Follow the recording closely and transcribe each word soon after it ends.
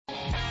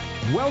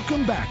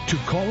Welcome back to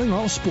Calling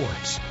All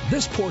Sports.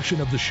 This portion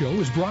of the show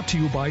is brought to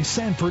you by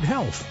Sanford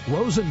Health,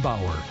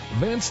 Rosenbauer,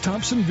 Vance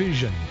Thompson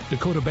Vision,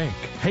 Dakota Bank,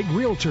 Hague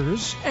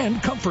Realtors,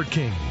 and Comfort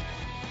King.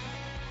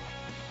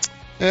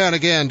 And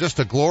again, just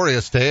a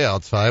glorious day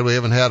outside. We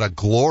haven't had a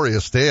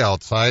glorious day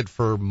outside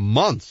for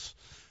months.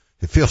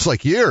 It feels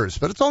like years,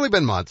 but it's only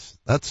been months.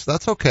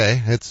 That's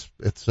okay.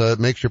 It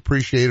makes you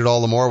appreciate it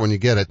all the more when you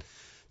get it.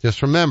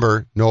 Just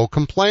remember, no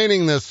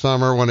complaining this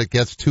summer when it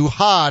gets too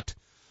hot.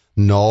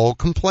 No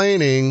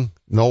complaining.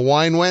 No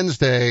Wine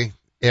Wednesday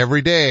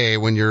every day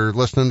when you're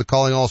listening to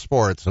Calling All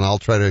Sports. And I'll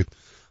try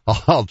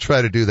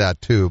to do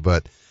that too,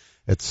 but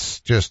it's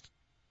just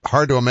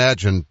hard to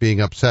imagine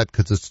being upset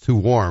because it's too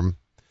warm.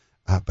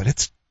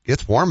 But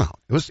it's warm out.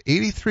 It was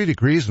 83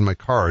 degrees in my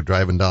car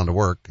driving down to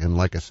work. And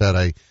like I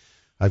said,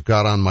 I've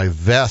got on my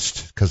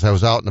vest because I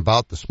was out and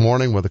about this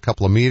morning with a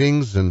couple of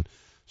meetings and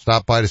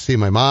stopped by to see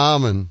my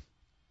mom, and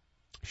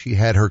she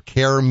had her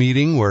care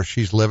meeting where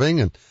she's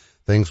living, and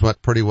things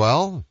went pretty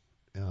well,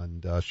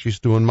 and she's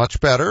doing much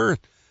better.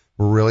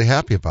 We're really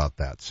happy about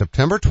that.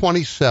 September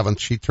 27th,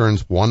 she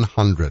turns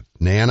 100.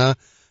 Nana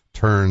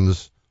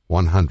turns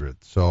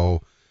 100.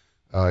 So,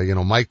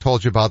 Mike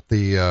told you about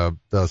the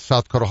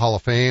South Dakota Hall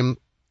of Fame.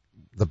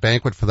 The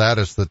banquet for that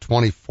is the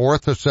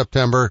 24th of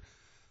September.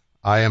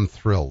 I am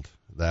thrilled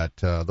that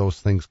those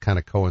things kind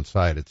of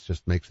coincide. It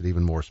just makes it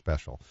even more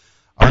special.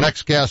 Our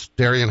next guest,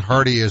 Derrion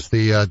Hardie, is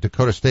the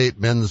Dakota State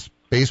men's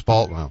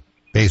baseball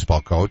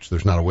coach.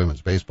 There's not a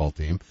women's baseball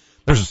team.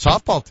 There's a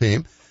softball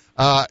team.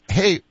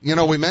 Hey,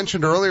 we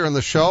mentioned earlier in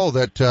the show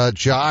that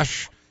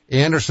Josh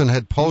Anderson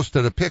had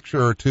posted a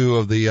picture or two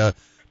of the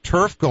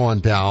turf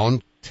going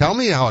down. Tell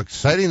me how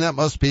exciting that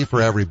must be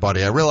for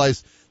everybody. I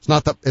realize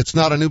it's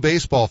not a new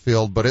baseball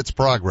field, but it's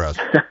progress.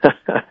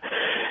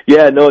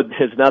 Yeah, no,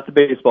 it's not the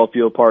baseball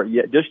field part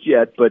just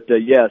yet, but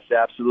yes,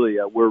 absolutely.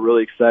 We're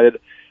really excited.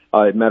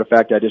 Matter of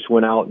fact, I just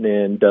went out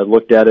and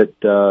looked at it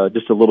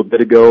just a little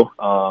bit ago.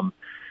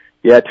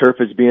 Turf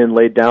is being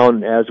laid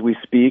down as we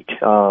speak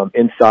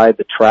inside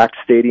the track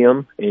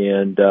stadium,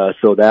 and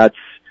so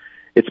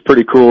it's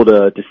pretty cool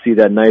to see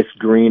that nice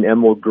green,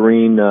 emerald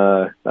green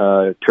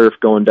turf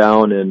going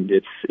down, and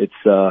it's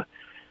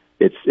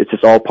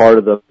just all part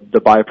of the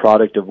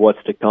byproduct of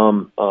what's to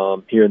come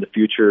here in the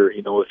future,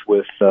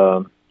 with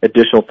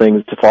additional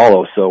things to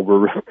follow. So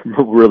we're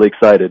really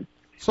excited.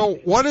 So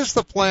what is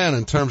the plan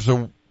in terms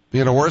of,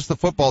 where's the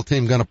football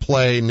team going to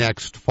play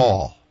next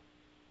fall?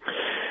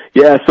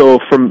 Yeah, so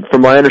from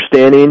my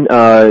understanding,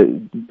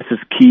 this is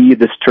key.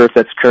 This turf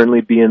that's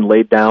currently being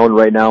laid down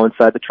right now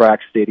inside the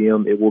track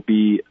stadium, it will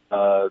be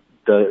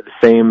the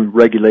same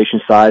regulation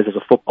size as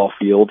a football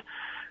field,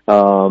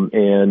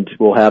 and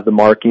we'll have the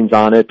markings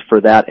on it for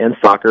that and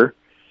soccer.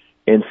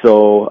 And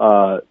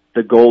so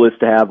the goal is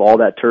to have all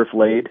that turf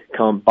laid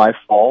come by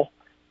fall.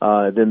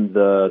 Then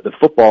the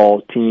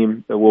football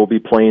team will be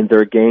playing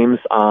their games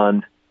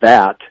on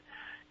that,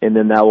 and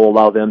then that will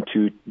allow them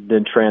to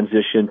then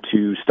transition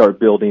to start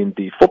building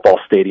the football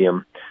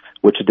stadium,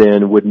 which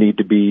then would need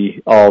to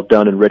be all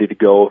done and ready to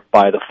go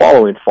by the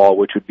following fall,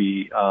 which would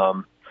be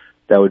fall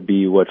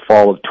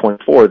of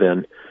 24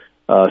 then.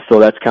 So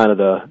that's kind of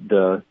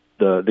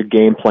the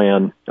game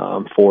plan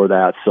for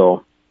that.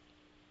 So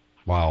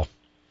wow.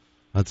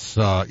 That's,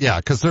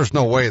 because there's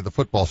no way the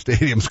football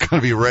stadium's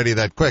going to be ready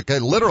that quick.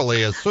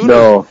 Literally, as soon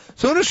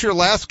as your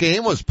last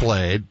game was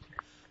played,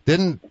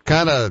 didn't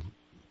kind of,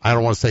 I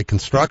don't want to say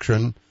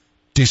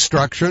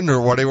destruction,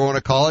 or whatever you want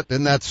to call it,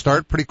 didn't that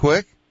start pretty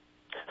quick?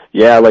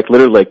 Yeah,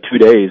 literally 2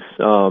 days.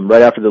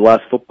 Right after the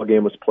last football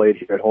game was played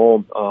here at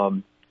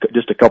home,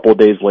 just a couple of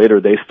days later,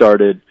 they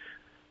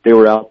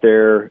were out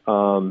there,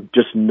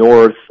 just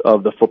north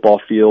of the football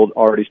field,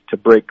 already to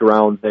break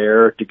ground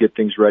there to get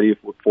things ready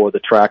for the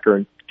track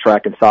and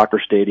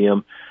soccer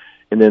stadium.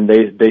 And then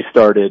they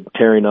started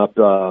tearing up,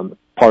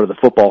 part of the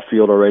football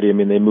field already. I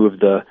mean, they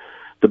moved the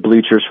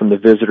bleachers from the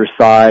visitor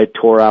side,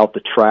 tore out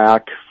the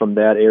track from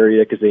that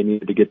area because they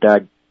needed to get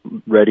that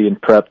ready and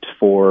prepped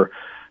for,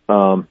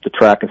 the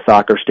track and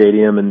soccer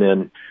stadium. And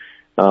then,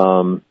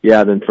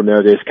 then from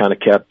there they just kind of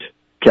kept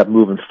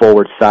moving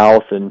forward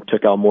south and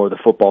took out more of the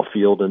football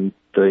field and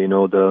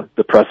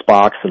the press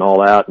box and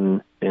all that.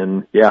 And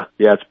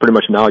it's pretty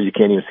much now you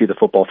can't even see the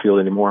football field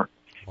anymore.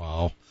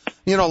 Wow.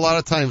 A lot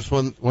of times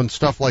when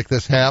stuff like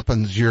this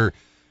happens,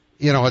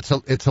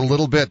 it's a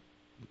little bit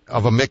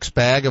of a mixed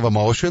bag of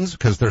emotions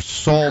because there's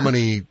so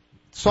many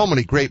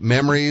great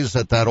memories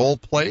at that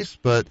old place.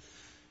 But,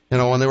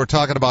 when they were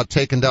talking about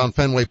taking down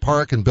Fenway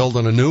Park and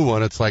building a new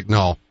one, it's like,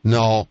 no,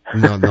 you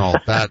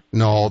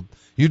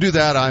do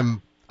that,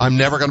 I'm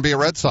never going to be a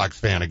Red Sox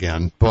fan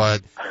again.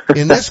 But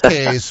in this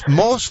case,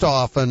 most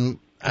often,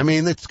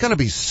 it's going to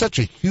be such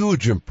a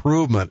huge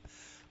improvement.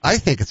 I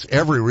think it's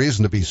every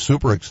reason to be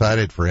super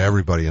excited for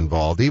everybody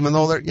involved, even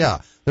though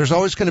there's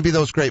always going to be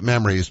those great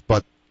memories,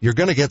 but you're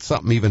going to get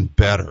something even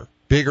better,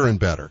 bigger and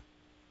better.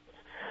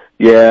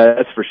 Yeah,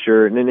 that's for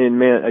sure. And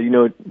man,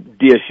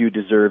 DSU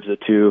deserves it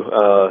too.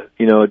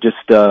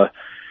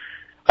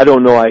 I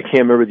don't know. I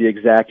can't remember the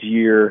exact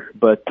year,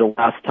 but the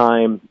last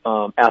time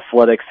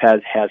athletics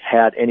has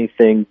had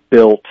anything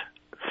built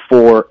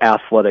for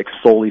athletics,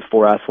 solely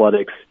for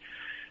athletics,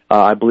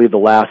 I believe the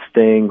last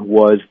thing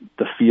was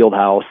the field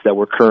house that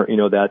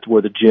that's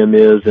where the gym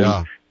is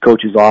and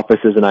coaches'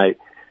 offices. And I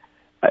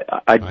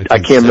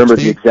can't remember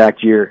the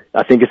exact year.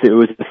 I think it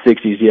was the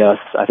 60s. Yes,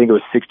 I think it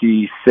was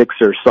 66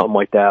 or something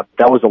like that.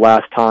 That was the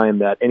last time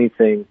that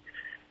anything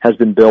has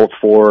been built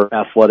for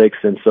athletics.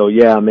 And so,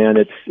 yeah, man,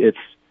 it's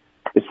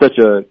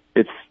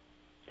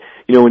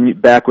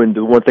back when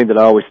the one thing that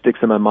always sticks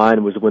in my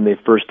mind was when they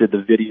first did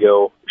the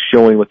video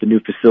showing what the new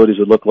facilities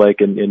would look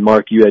like. And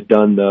Mark, you had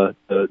done the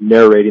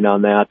narrating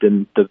on that.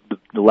 And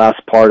the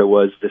last part, it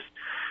was this,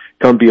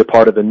 come be a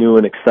part of the new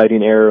and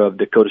exciting era of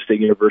Dakota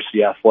State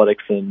University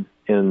athletics. And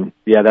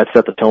yeah, that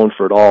set the tone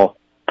for it all.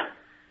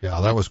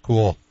 Yeah, that was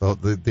cool.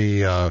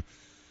 The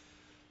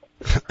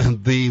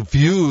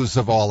views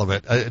of all of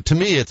it. To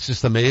me, it's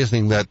just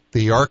amazing that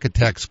the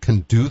architects can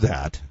do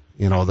that.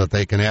 That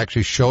they can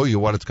actually show you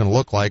what it's going to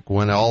look like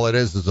when all it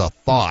is a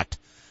thought.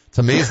 It's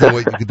amazing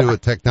what you can do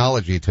with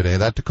technology today.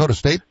 That Dakota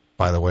State,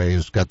 by the way,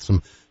 has got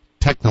some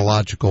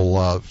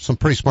technological, some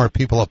pretty smart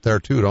people up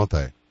there too, don't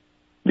they?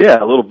 Yeah,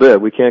 a little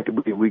bit. We got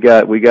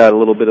a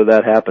little bit of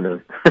that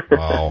happening.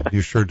 Wow,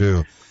 you sure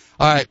do.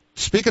 All right.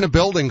 Speaking of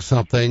building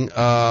something,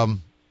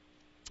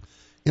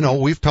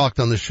 we've talked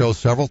on this show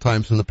several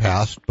times in the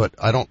past, but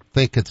I don't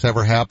think it's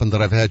ever happened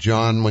that I've had you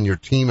on when your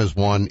team has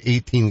won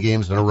 18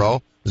 games in a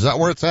row. Is that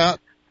where it's at?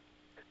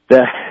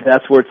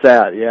 That's where it's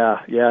at. Yeah.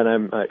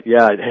 And I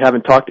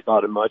haven't talked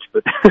about it much,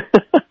 but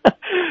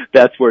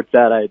that's where it's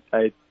at.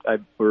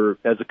 We're,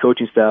 as a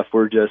coaching staff,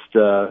 we're just,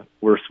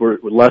 we're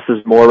less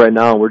is more right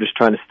now, and we're just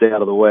trying to stay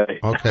out of the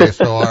way. Okay.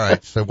 So, all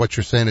right. So what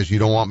you're saying is you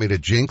don't want me to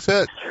jinx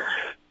it?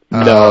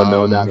 No,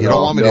 not at all. You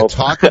don't want me to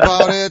talk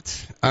about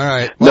it? All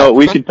right. Well, no,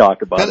 we can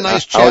talk about it. Been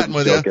nice chatting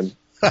with you.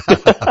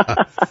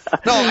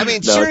 No, I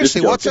mean, no,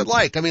 seriously, what's it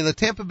like? I mean, the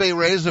Tampa Bay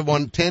Rays have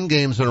won 10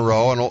 games in a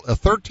row, and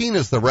 13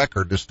 is the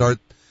record to start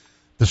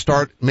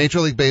Major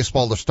League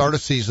Baseball, to start a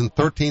season.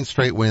 13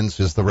 straight wins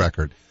is the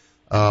record.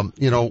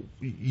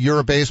 You're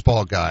a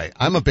baseball guy.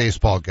 I'm a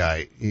baseball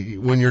guy.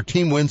 When your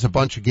team wins a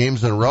bunch of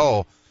games in a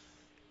row,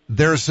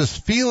 there's this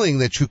feeling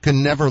that you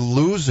can never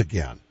lose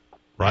again,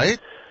 right?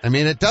 I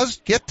mean, it does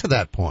get to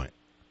that point.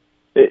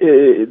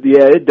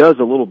 Yeah, it does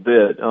a little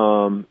bit.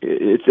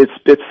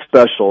 It's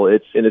special.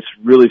 It's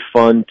really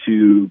fun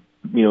to,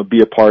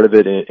 be a part of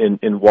it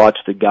and watch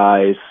the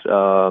guys.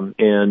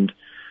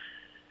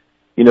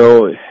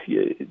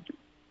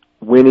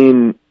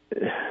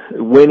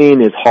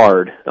 Winning is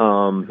hard.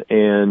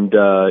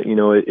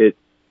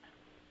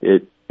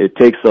 It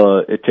takes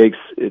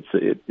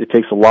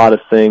a lot of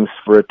things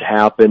for it to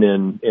happen,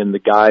 and the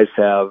guys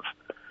have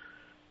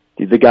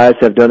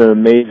done an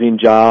amazing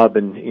job,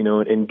 and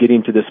in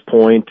getting to this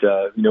point.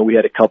 We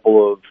had a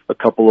couple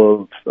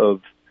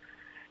of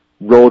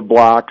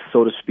roadblocks,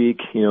 so to speak,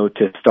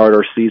 to start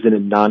our season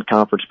in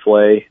non-conference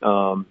play.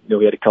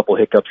 We had a couple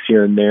hiccups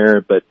here and there,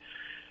 but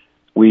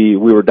we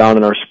were down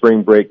on our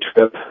spring break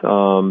trip,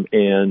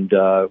 and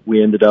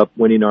we ended up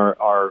winning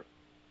our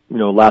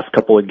last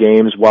couple of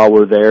games while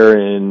we're there,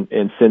 and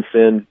since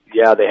then,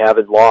 yeah, they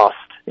haven't lost,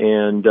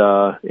 and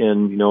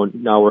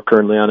now we're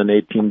currently on an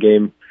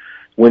 18-game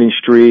winning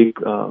streak.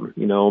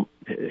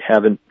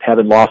 Haven't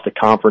lost a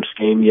conference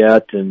game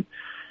yet, and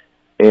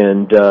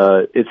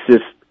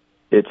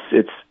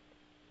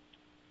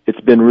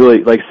it's been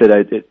really, like I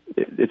said,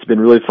 it's been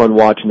really fun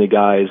watching the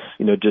guys,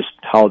 just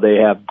how they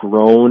have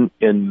grown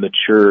and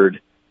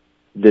matured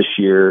this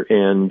year.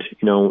 And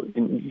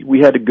we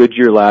had a good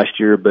year last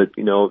year, but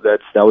that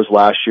was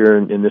last year,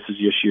 and this is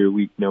this year.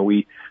 We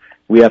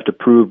have to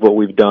prove what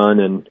we've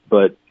done,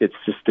 but it's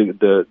just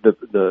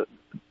the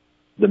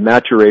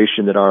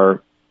maturation that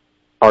our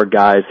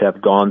guys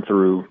have gone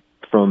through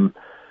from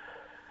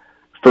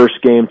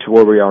first game to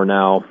where we are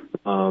now.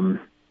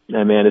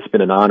 And man, it's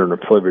been an honor and a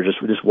privilege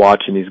just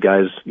watching these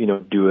guys,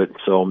 do it.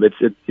 So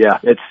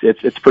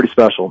it's pretty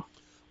special.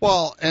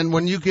 Well, and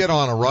when you get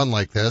on a run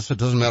like this, it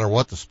doesn't matter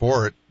what the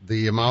sport,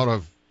 the amount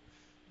of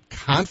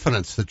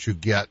confidence that you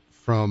get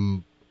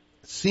from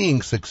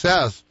seeing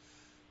success,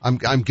 I'm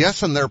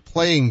guessing they're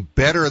playing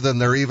better than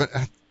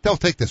don't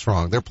take this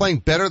wrong. They're playing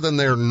better than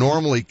they're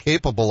normally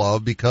capable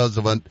of because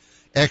of an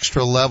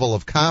extra level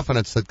of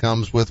confidence that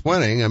comes with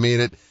winning. I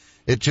mean,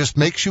 it just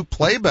makes you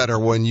play better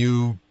when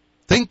you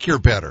think you're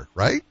better,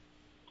 right?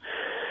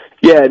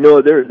 Yeah,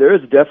 no, there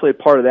is definitely a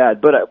part of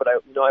that, but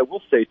I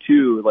will say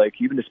too, like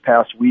even this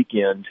past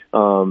weekend,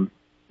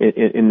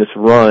 in this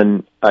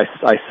run, I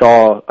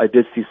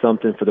did see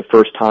something for the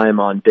first time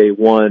on day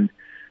one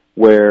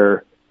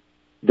where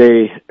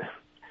they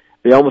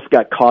almost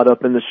got caught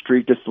up in the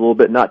streak just a little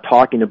bit, not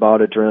talking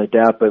about it or anything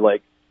like that, but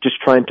like just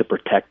trying to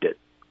protect it.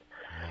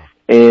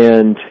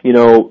 And,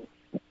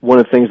 one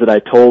of the things that I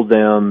told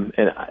them,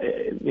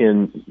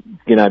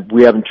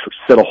 we haven't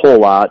said a whole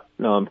lot,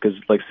 because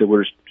like I said,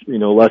 we're just,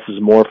 less is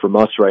more from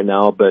us right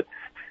now, but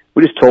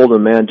we just told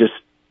them, man, just,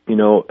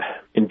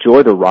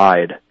 enjoy the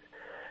ride.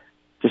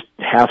 Just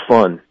have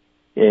fun.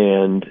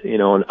 And,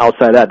 and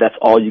outside of that, that's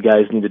all you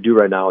guys need to do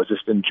right now is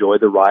just enjoy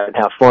the ride and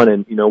have fun.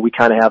 And, we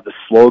kind of have the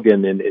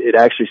slogan, and it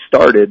actually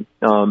started,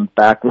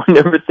 back when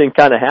everything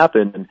kind of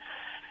happened. And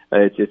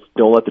it's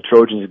don't let the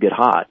Trojans get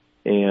hot.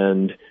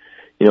 And,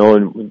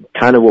 and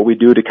kind of what we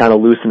do to kind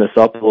of loosen us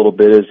up a little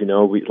bit is,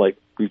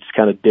 we just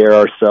kind of dare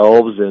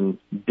ourselves and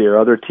dare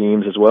other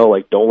teams as well.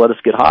 Like, don't let us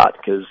get hot,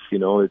 because,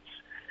 it's,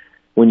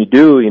 when you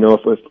do,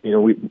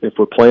 if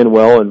we're playing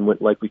well and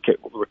like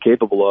we're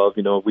capable of,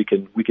 we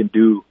can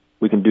do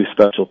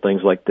special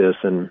things like this.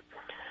 And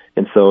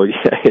so,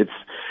 yeah, it's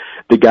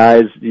the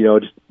guys,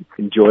 just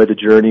enjoy the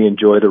journey,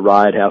 enjoy the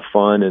ride, have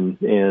fun, and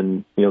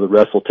the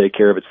rest will take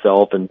care of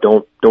itself. And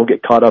don't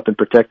get caught up in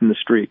protecting the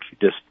streak.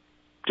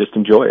 Just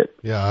enjoy it.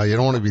 Yeah. You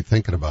don't want to be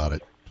thinking about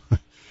it.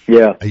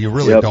 Yeah. You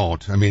really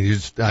don't. I mean,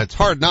 it's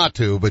hard not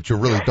to, but you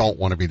really don't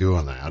want to be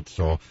doing that.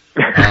 So,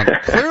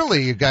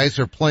 clearly you guys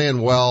are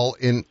playing well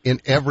in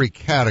every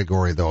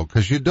category though,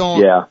 cause you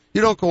don't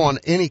go on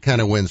any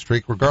kind of win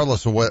streak,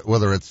 regardless of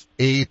whether it's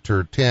 8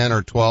 or 10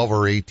 or 12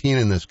 or 18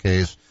 in this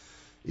case.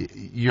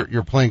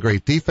 You're playing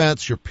great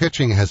defense. Your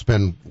pitching has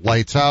been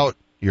lights out.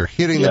 You're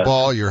hitting the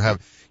ball. You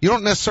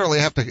don't necessarily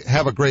have to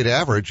have a great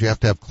average. You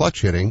have to have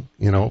clutch hitting,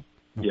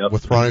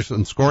 with runners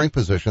in scoring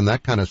position,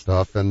 that kind of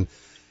stuff. And,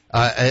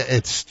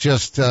 it's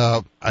just,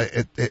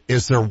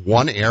 is there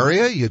one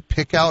area you'd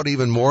pick out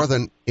even more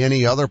than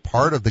any other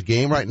part of the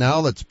game right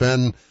now that's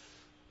been,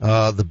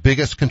 the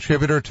biggest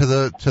contributor to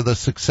the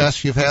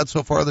success you've had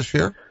so far this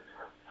year?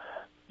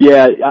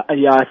 Yeah,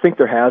 I think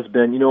there has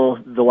been.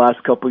 The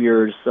last couple of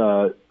years,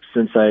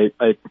 since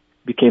I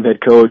became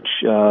head coach,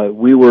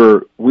 we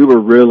were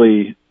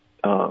really,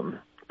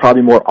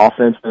 probably more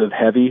offensive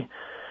heavy.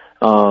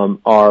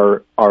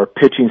 Our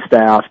pitching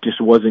staff just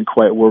wasn't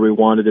quite where we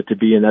wanted it to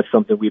be, and that's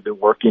something we've been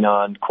working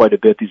on quite a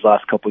bit these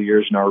last couple of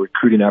years in our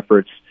recruiting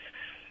efforts.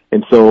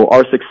 And so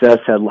our success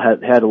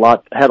had a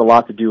lot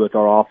to do with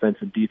our offense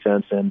and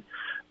defense,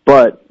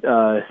 but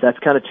that's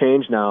kind of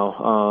changed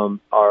now.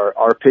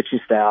 Our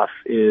pitching staff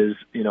is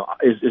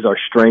our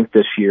strength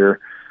this year.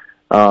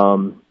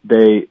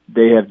 They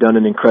have done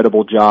an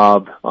incredible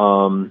job,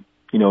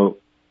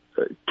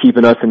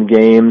 keeping us in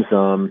games.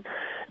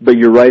 But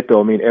you're right,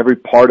 though. I mean, every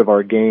part of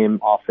our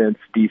game, offense,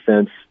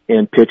 defense,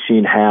 and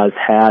pitching has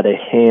had a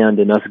hand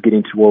in us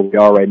getting to where we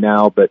are right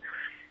now. But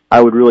I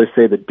would really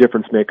say the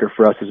difference maker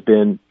for us has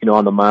been,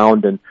 on the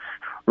mound. And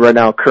right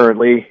now,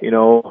 currently,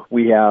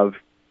 we have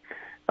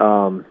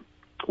the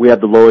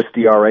lowest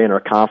ERA in our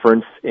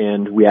conference,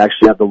 and we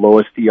actually have the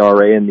lowest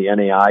ERA in the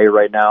NAI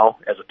right now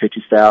as a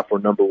pitching staff. We're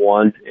number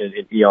one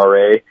in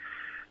ERA.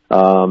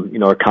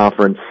 Our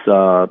conference,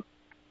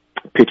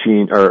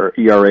 pitching or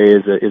ERA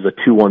is a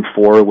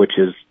 2.14, which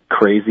is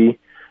crazy,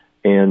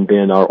 and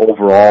then our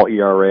overall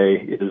ERA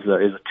is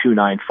a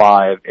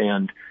 2.95,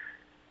 and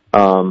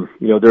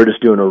they're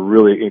just doing a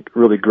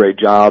really great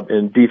job.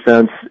 And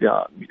defense,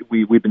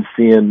 we've been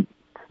seeing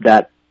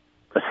that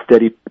a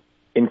steady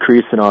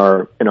increase in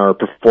our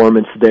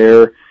performance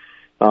there,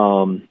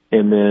 and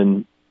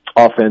then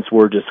offense,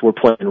 we're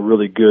playing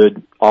really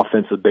good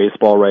offensive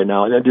baseball right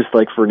now. And just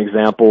like for an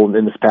example,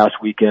 in this past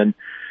weekend,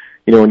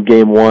 in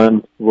game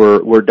one,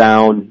 we're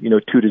down,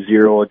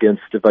 2-0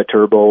 against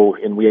Viterbo,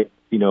 and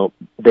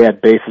they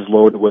had bases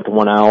loaded with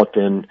one out,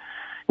 and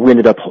we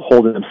ended up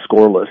holding them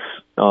scoreless.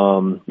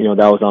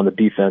 That was on the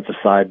defensive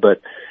side,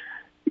 but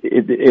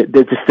it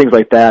just things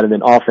like that. And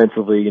then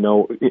offensively,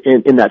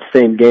 in that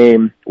same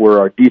game where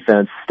our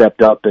defense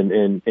stepped up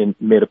and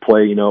made a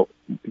play,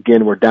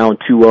 again, we're down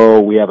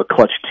 2-0. We have a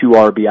clutch 2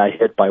 RBI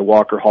hit by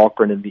Walker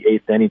Halkran in the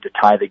 8th inning to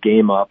tie the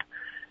game up.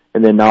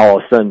 And then now all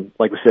of a sudden,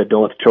 like we said,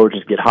 don't let the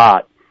Trojans get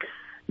hot.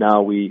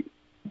 Now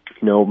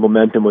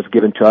momentum was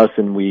given to us,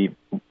 and we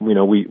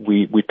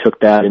took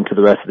that into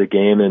the rest of the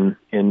game, and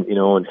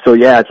so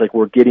yeah, it's like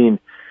we're getting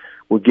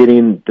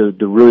the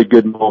really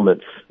good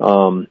moments.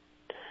 But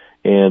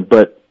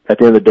at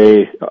the end of the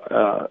day,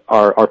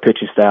 our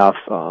pitching staff,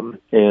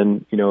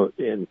 and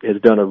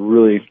has done a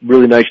really,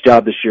 really nice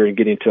job this year in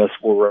getting to us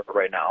where we're at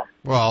right now.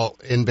 Well,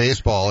 in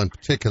baseball in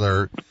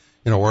particular,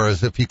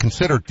 whereas if you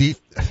consider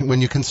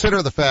when you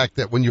consider the fact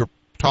that when you're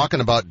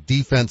talking about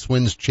defense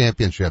wins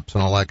championships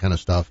and all that kind of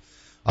stuff,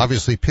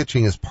 obviously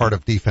pitching is part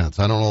of defense.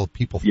 I don't know if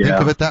people think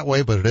of it that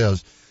way, but it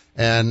is.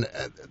 And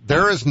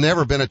there has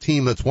never been a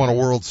team that's won a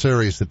World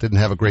Series that didn't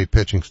have a great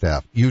pitching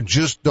staff. You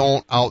just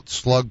don't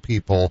outslug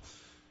people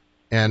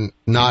and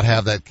not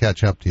have that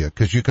catch up to you,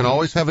 because you can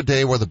always have a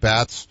day where the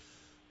bats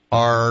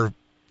are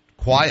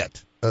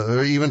quiet,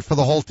 even for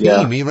the whole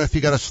team, even if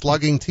you got a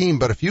slugging team.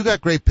 But if you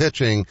got great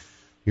pitching,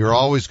 you're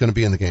always going to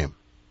be in the game.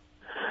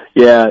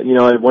 Yeah,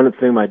 one of the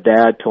things my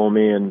dad told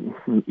me, and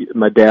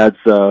my dad's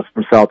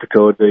from South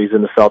Dakota. He's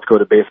in the South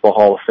Dakota Baseball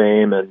Hall of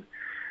Fame, and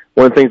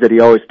one of the things that he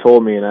always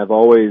told me, and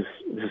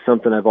this is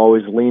something I've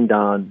always leaned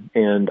on,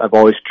 and I've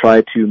always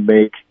tried to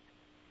make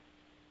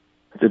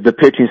the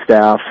pitching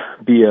staff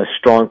be a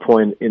strong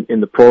point in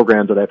the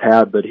programs that I've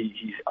had. But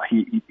he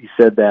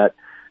said that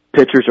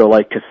pitchers are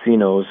like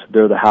casinos.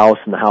 They're the house,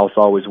 and the house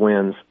always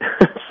wins.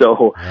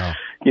 So,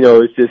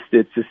 it's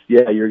just,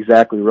 yeah, you're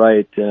exactly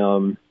right.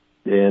 The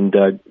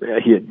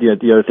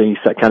other thing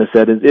he kind of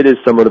said is it is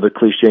somewhat of a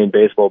cliche in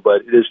baseball,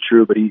 but it is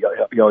true. But he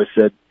always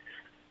said,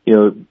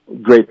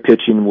 great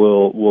pitching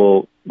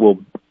will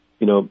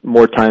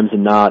more times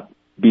than not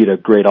beat a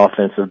great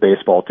offensive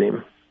baseball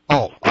team.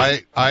 Oh,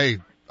 I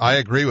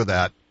agree with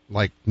that,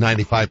 like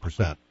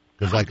 95%.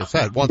 Because like I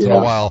said, once in a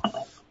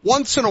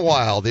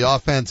while, the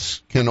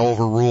offense can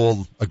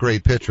overrule a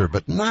great pitcher,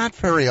 but not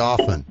very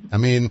often. I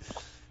mean,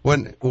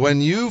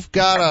 when you've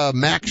got a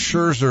Max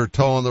Scherzer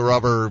toeing the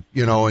rubber,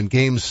 in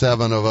Game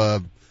 7 of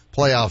a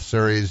playoff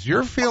series,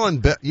 you're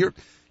feeling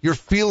you're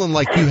feeling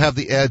like you have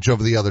the edge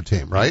over the other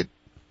team, right?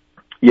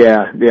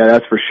 Yeah,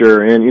 that's for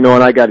sure. And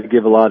I got to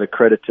give a lot of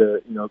credit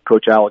to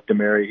Coach Alec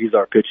Demary. He's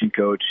our pitching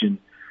coach, and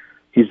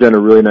he's done a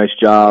really nice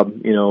job,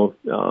 in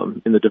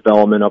the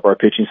development of our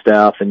pitching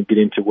staff and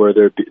getting to where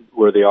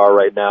they are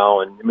right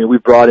now. And I mean, we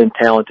brought in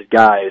talented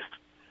guys.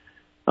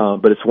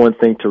 But it's one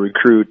thing to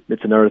recruit,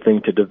 it's another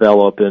thing to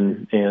develop,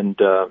 and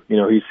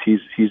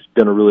he's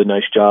done a really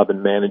nice job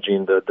in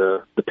managing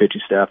the pitching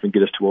staff and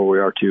get us to where we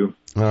are too.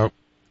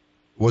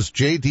 Was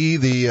JD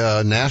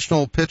the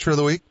national pitcher of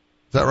the week?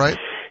 Is that right?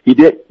 He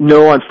did.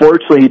 No,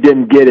 unfortunately, he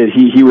didn't get it.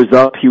 He was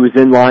up. He was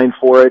in line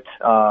for it,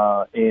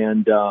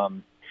 and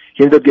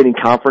he ended up getting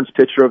conference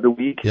pitcher of the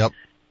week. Yep.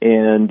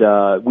 And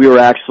I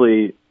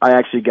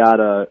actually got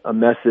a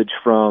message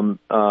from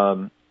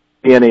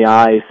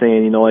NAI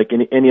saying, like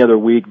any other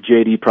week,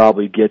 JD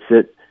probably gets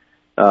it.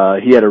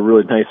 He had a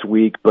really nice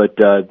week, but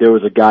there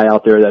was a guy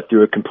out there that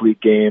threw a complete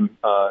game,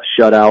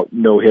 shutout,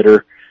 no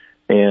hitter,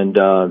 and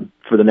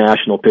for the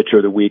national pitcher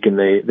of the week, and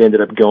they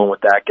ended up going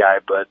with that guy.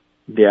 But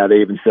yeah, they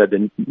even said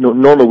that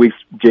normal weeks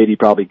JD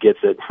probably gets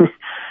it,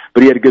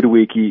 but he had a good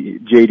week.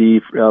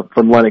 JD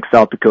from Lenox,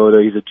 South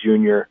Dakota. He's a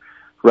junior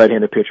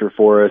right-handed pitcher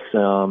for us,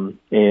 and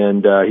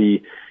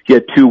he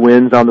had 2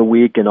 wins on the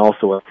week and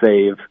also a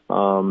save,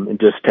 and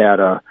just had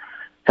a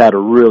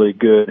really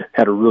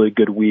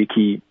good week.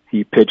 He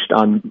pitched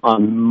on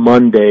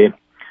Monday,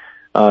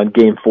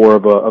 Game 4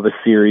 of a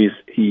series.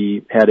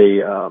 He had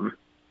a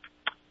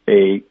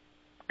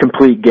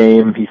complete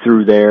game. He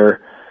threw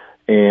there,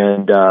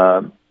 and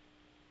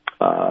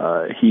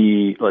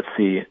let's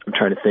see, I'm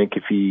trying to think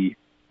it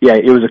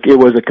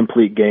was a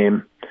complete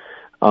game,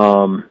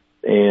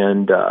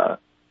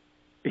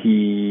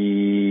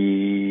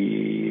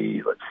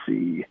 let's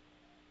see.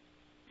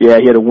 Yeah,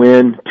 he had a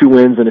win, 2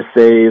 wins and a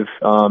save.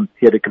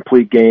 He had a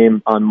complete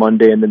game on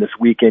Monday, and then this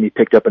weekend he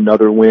picked up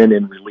another win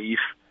in relief.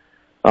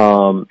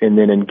 And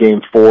then in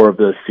Game 4 of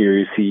the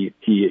series, he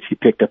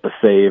picked up a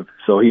save.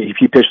 So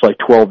he pitched like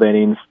 12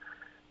 innings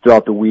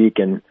throughout the week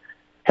and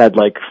had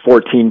like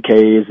 14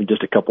 Ks and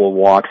just a couple of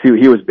walks.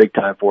 He was big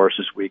time for us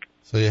this week.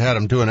 So you had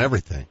him doing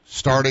everything,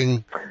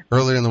 starting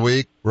early in the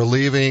week,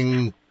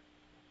 relieving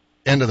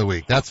end of the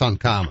week. That's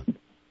uncommon.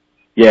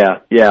 Yeah.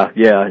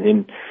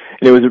 And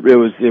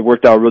it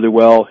worked out really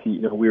well.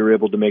 We were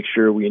able to make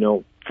sure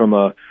from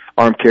a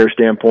arm care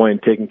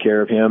standpoint, taking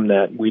care of him,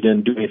 that we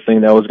didn't do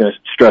anything that was going to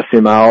stress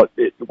him out.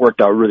 It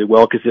worked out really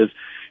well because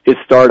his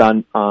start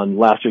on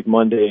last week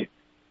Monday,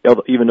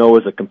 even though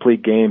it was a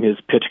complete game, his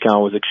pitch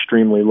count was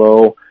extremely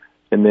low,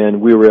 and then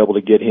we were able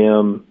to get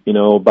him,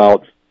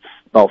 about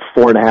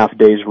 4.5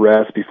 days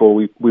rest before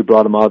we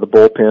brought him out of the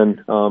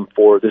bullpen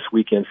for this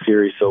weekend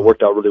series. So it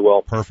worked out really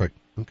well. Perfect.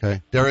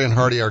 Okay. Derrion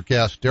Hardie, our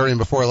guest. Derrion,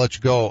 before I let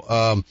you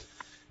go,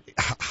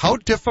 how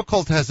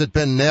difficult has it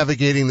been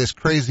navigating this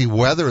crazy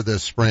weather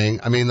this spring?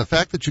 I mean, the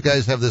fact that you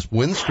guys have this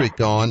win streak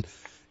going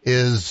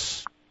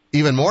is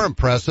even more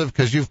impressive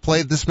because you've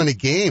played this many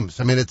games.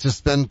 I mean,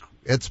 it's been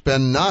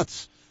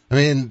nuts. I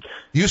mean,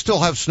 you still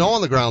have snow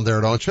on the ground there,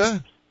 don't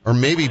you? Or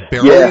maybe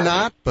barely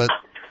not, but.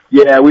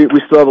 Yeah, we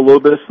still have a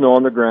little bit of snow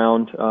on the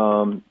ground.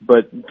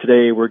 But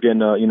today we're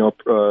getting a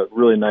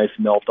really nice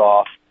melt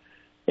off.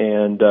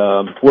 And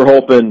we're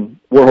hoping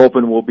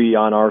we'll be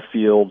on our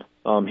field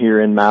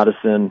here in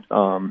Madison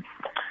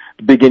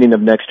beginning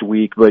of next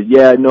week. But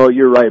yeah, no,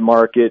 you're right,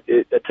 Mark. I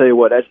tell you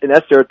what, and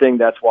that's the other thing.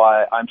 That's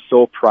why I'm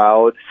so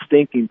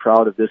stinking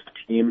proud of this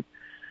team.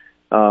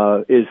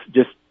 Is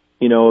just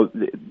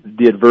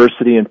the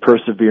adversity and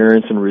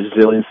perseverance and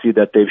resiliency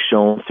that they've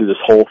shown through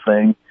this whole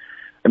thing.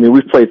 I mean,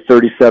 we've played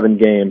 37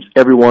 games.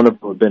 Every one of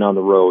them have been on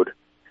the road,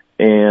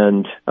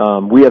 and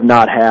we have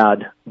not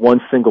had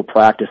one single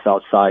practice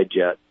outside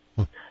yet.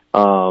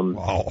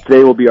 Wow.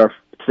 Today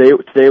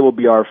will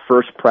be our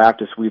first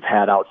practice we've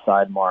had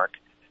outside, Mark.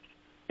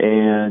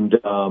 And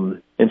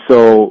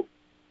so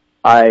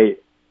they're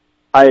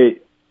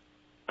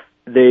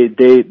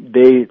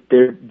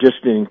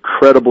just an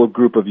incredible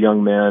group of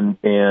young men,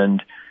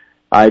 and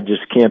I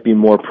just can't be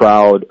more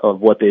proud of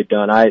what they've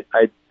done. I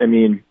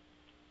mean,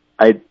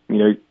 I'm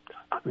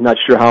not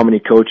sure how many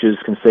coaches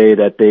can say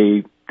that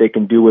they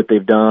can do what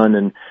they've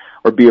done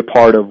or be a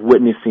part of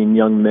witnessing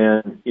young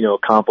men,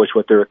 accomplish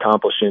what they're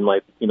accomplishing,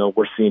 like,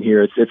 we're seeing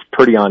here. It's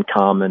pretty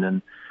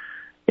uncommon,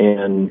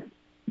 and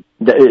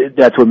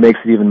that's what makes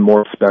it even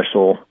more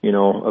special,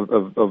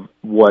 of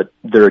what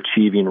they're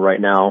achieving right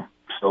now.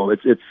 So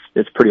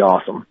it's pretty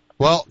awesome.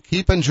 Well,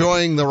 keep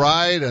enjoying the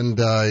ride, and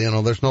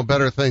there's no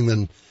better thing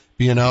than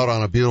being out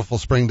on a beautiful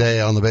spring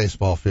day on the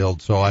baseball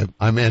field. So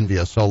I'm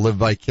envious. I'll live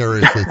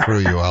vicariously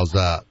through you. How's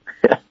that?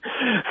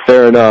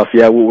 Fair enough.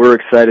 Yeah, well, we're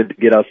excited to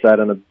get outside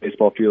on a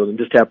baseball field and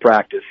just have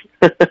practice.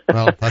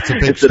 Well, that's a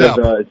big step.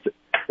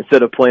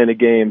 Instead of playing a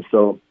game.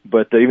 So,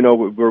 but even though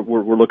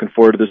we're looking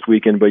forward to this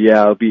weekend, but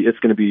yeah, it's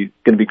going to be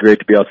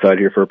great to be outside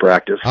here for a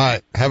practice. All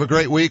right. Have a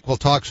great week. We'll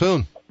talk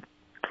soon.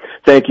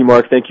 Thank you,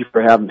 Mark. Thank you for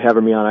having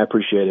me on. I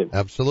appreciate it.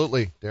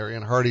 Absolutely.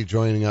 Derrion Hardie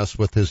joining us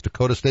with his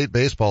Dakota State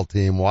baseball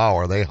team. Wow,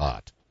 are they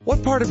hot.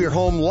 What part of your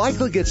home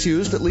likely gets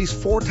used at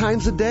least 4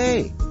 times a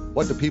day?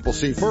 What do people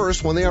see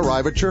first when they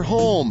arrive at your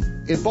home?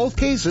 In both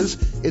cases,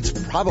 it's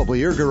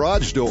probably your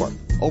garage door.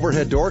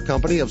 Overhead Door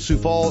Company of Sioux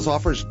Falls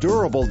offers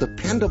durable,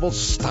 dependable,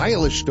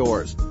 stylish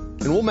doors,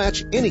 and will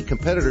match any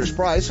competitor's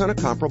price on a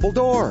comparable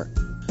door.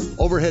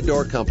 Overhead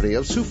Door Company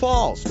of Sioux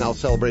Falls, now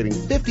celebrating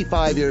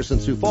 55 years in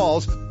Sioux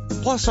Falls,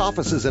 plus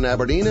offices in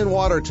Aberdeen and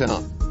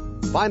Watertown.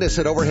 Find us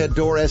at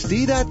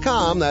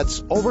overheaddoorsd.com.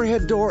 That's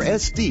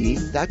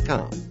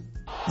overheaddoorsd.com.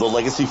 The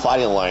Legacy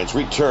Fighting Alliance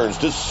returns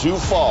to Sioux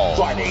Falls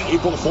Friday,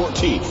 April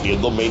 14th.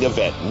 In the main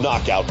event,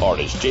 knockout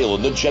artist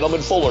Jalen the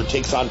Gentleman Fuller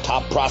takes on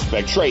top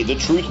prospect Trey the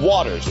Truth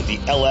Waters with the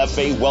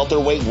LFA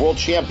Welterweight World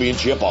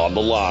Championship on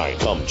the line.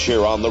 Come cheer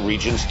on the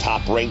region's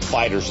top-ranked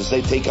fighters as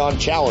they take on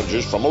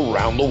challengers from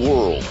around the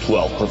world.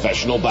 12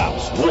 professional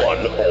bouts,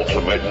 1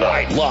 ultimate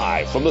night.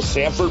 Live from the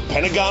Sanford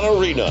Pentagon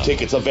Arena.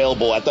 Tickets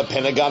available at the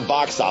Pentagon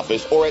box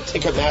office or at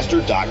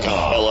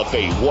Ticketmaster.com.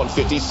 LFA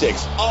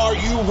 156, are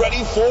you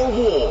ready for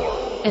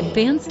war? At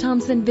Vance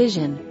Thompson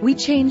Vision, we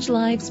change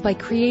lives by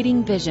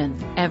creating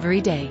vision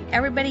every day.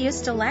 Everybody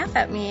used to laugh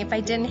at me if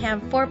I didn't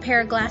have 4 pair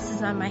of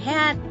glasses on my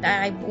head.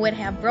 I would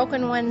have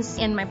broken ones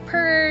in my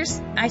purse.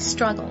 I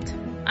struggled.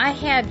 I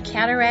had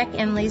cataract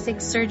and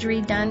LASIK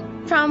surgery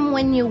done. From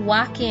when you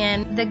walk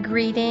in, the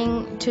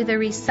greeting to the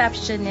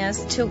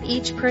receptionist to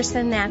each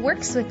person that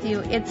works with you,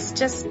 it's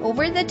just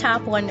over the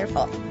top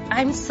wonderful.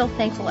 I'm so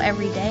thankful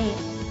every day.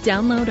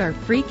 Download our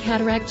free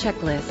cataract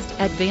checklist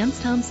at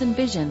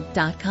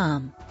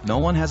VanceThompsonVision.com. No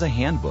one has a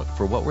handbook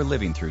for what we're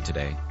living through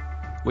today,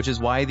 which is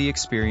why the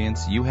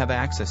experience you have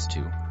access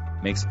to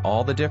makes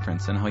all the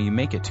difference in how you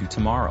make it to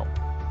tomorrow.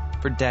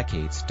 For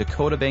decades,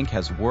 Dakota Bank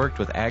has worked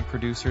with ag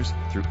producers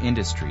through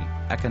industry,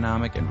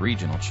 economic, and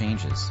regional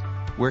changes.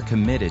 We're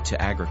committed to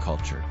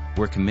agriculture.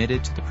 We're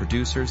committed to the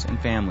producers and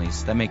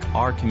families that make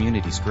our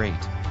communities great.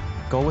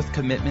 Go with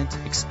commitment,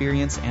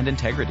 experience, and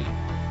integrity.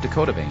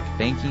 Dakota Bank,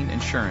 banking,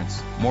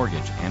 insurance,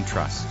 mortgage, and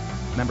trust.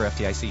 Member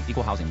FDIC,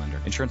 equal housing lender.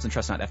 Insurance and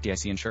trust not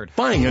FDIC insured.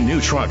 Buying a new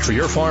truck for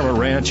your farm or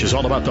ranch is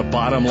all about the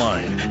bottom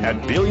line.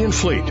 At Billion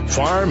Fleet,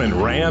 Farm and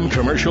Ram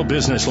Commercial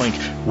Business Link,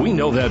 we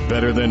know that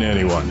better than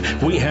anyone.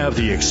 We have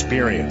the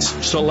experience,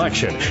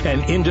 selection,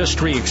 and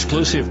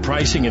industry-exclusive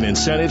pricing and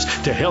incentives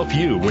to help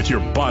you with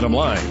your bottom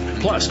line.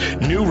 Plus,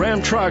 new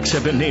Ram trucks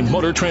have been named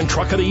Motor Trend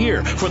Truck of the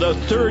Year for the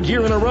 3rd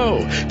year in a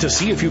row. To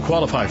see if you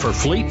qualify for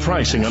fleet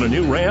pricing on a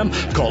new Ram,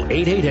 call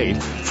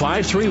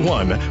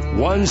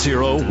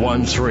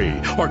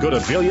 888-531-1013. Or go to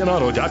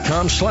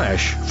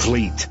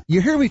billionauto.com/fleet.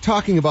 You hear me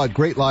talking about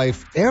Great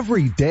Life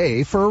every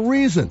day for a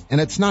reason, and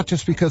it's not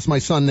just because my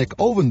son Nick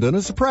Ovenden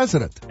is the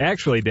president.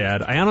 Actually,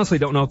 Dad, I honestly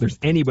don't know if there's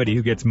anybody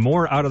who gets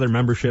more out of their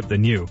membership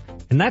than you.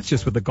 And that's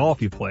just with the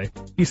golf you play.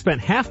 You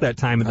spent half that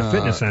time at the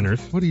fitness centers.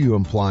 What are you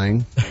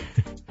implying?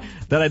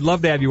 That I'd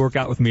love to have you work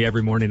out with me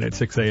every morning at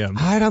 6 a.m.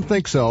 I don't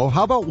think so.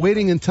 How about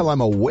waiting until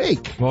I'm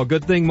awake? Well,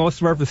 good thing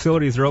most of our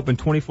facilities are open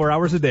 24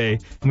 hours a day,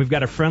 and we've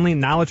got a friendly,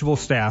 knowledgeable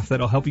staff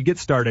that'll help you get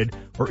started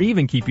or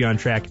even keep you on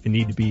track if you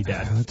need to be,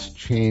 Dad. Let's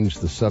change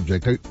the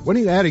subject. When are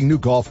you adding new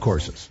golf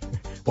courses?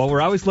 Well,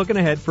 we're always looking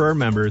ahead for our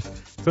members.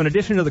 So in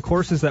addition to the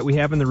courses that we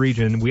have in the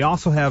region, we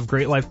also have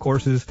Great Life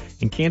courses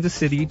in Kansas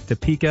City,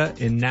 Topeka,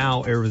 and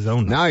now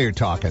Arizona. Now you're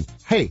talking.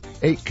 Hey,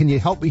 can you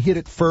help me hit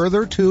it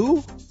further,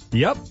 too?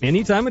 Yep,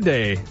 any time of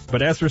day.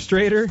 But as for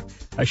straighter,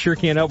 I sure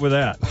can't help with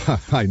that.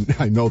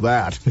 I know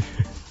that.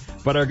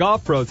 But our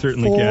golf pros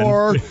certainly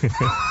can.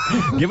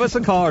 Give us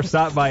a call or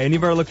stop by any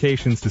of our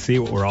locations to see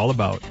what we're all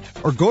about.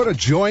 Or go to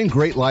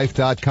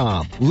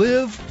joingreatlife.com.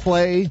 Live,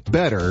 play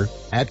better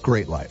at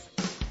Great Life.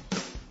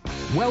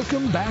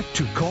 Welcome back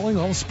to Calling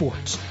All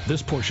Sports.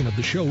 This portion of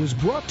the show is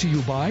brought to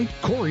you by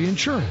Corey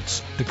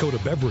Insurance,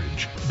 Dakota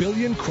Beverage,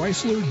 Billion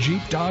Chrysler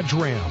Jeep Dodge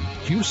Ram,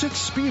 Huset's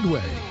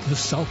Speedway, the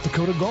South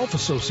Dakota Golf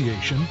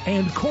Association,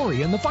 and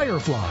Corey and the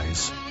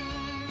Fireflies.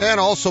 And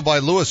also by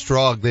Lewis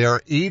Drug. They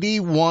are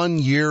 81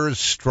 years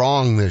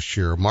strong this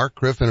year. Mark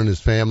Griffin and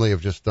his family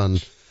have just done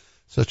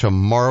such a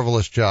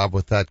marvelous job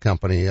with that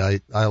company.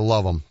 I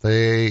love them.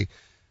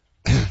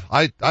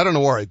 I don't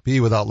know where I'd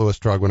be without Lewis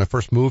Drug. When I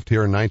first moved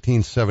here in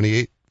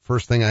 1978,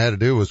 first thing I had to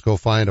do was go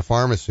find a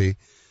pharmacy,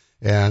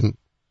 and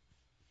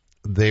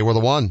they were the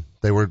one.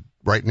 They were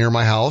right near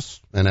my house.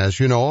 And as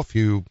you know, if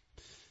you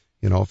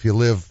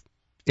live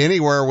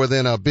anywhere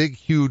within a big,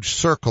 huge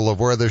circle of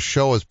where this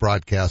show is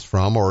broadcast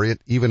from, or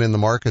even in the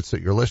markets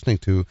that you're listening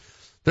to,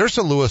 there's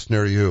a Lewis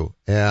near you.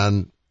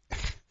 And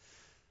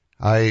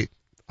I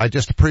I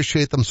just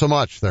appreciate them so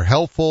much. They're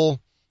helpful.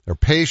 They're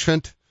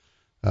patient.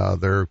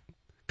 They're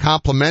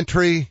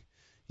complimentary.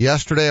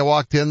 Yesterday I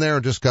walked in there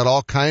and just got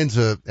all kinds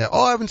of,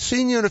 I haven't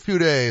seen you in a few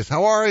days.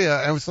 How are you?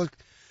 I was like,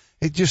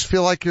 you just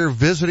feel like you're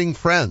visiting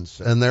friends,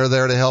 and they're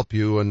there to help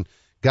you and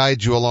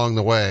guide you along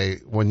the way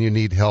when you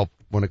need help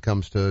when it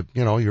comes to,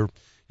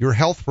 your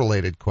health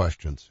related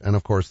questions. And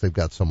of course, they've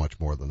got so much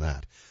more than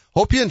that.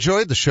 Hope you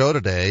enjoyed the show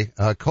today.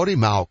 Cody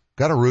Mauch,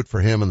 got to root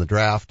for him in the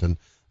draft. And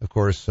of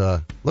course,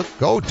 go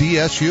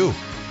DSU.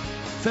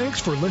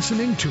 Thanks for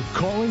listening to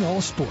Calling All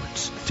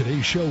Sports.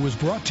 Today's show was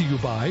brought to you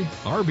by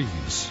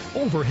Arby's,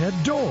 Overhead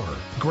Door,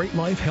 Great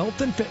Life Health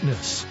and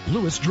Fitness,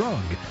 Lewis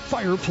Drug,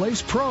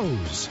 Fireplace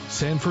Pros,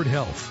 Sanford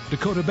Health,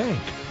 Dakota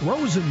Bank,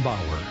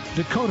 Rosenbauer,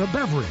 Dakota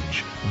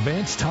Beverage,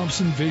 Vance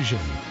Thompson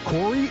Vision,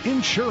 Corey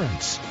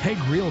Insurance, Hague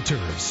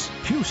Realtors,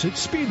 Huset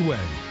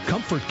Speedway,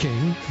 Comfort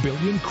King,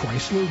 Billion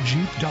Chrysler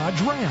Jeep Dodge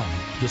Ram,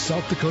 the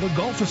South Dakota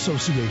Golf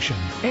Association,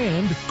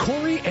 and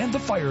Corey and the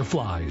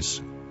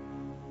Fireflies.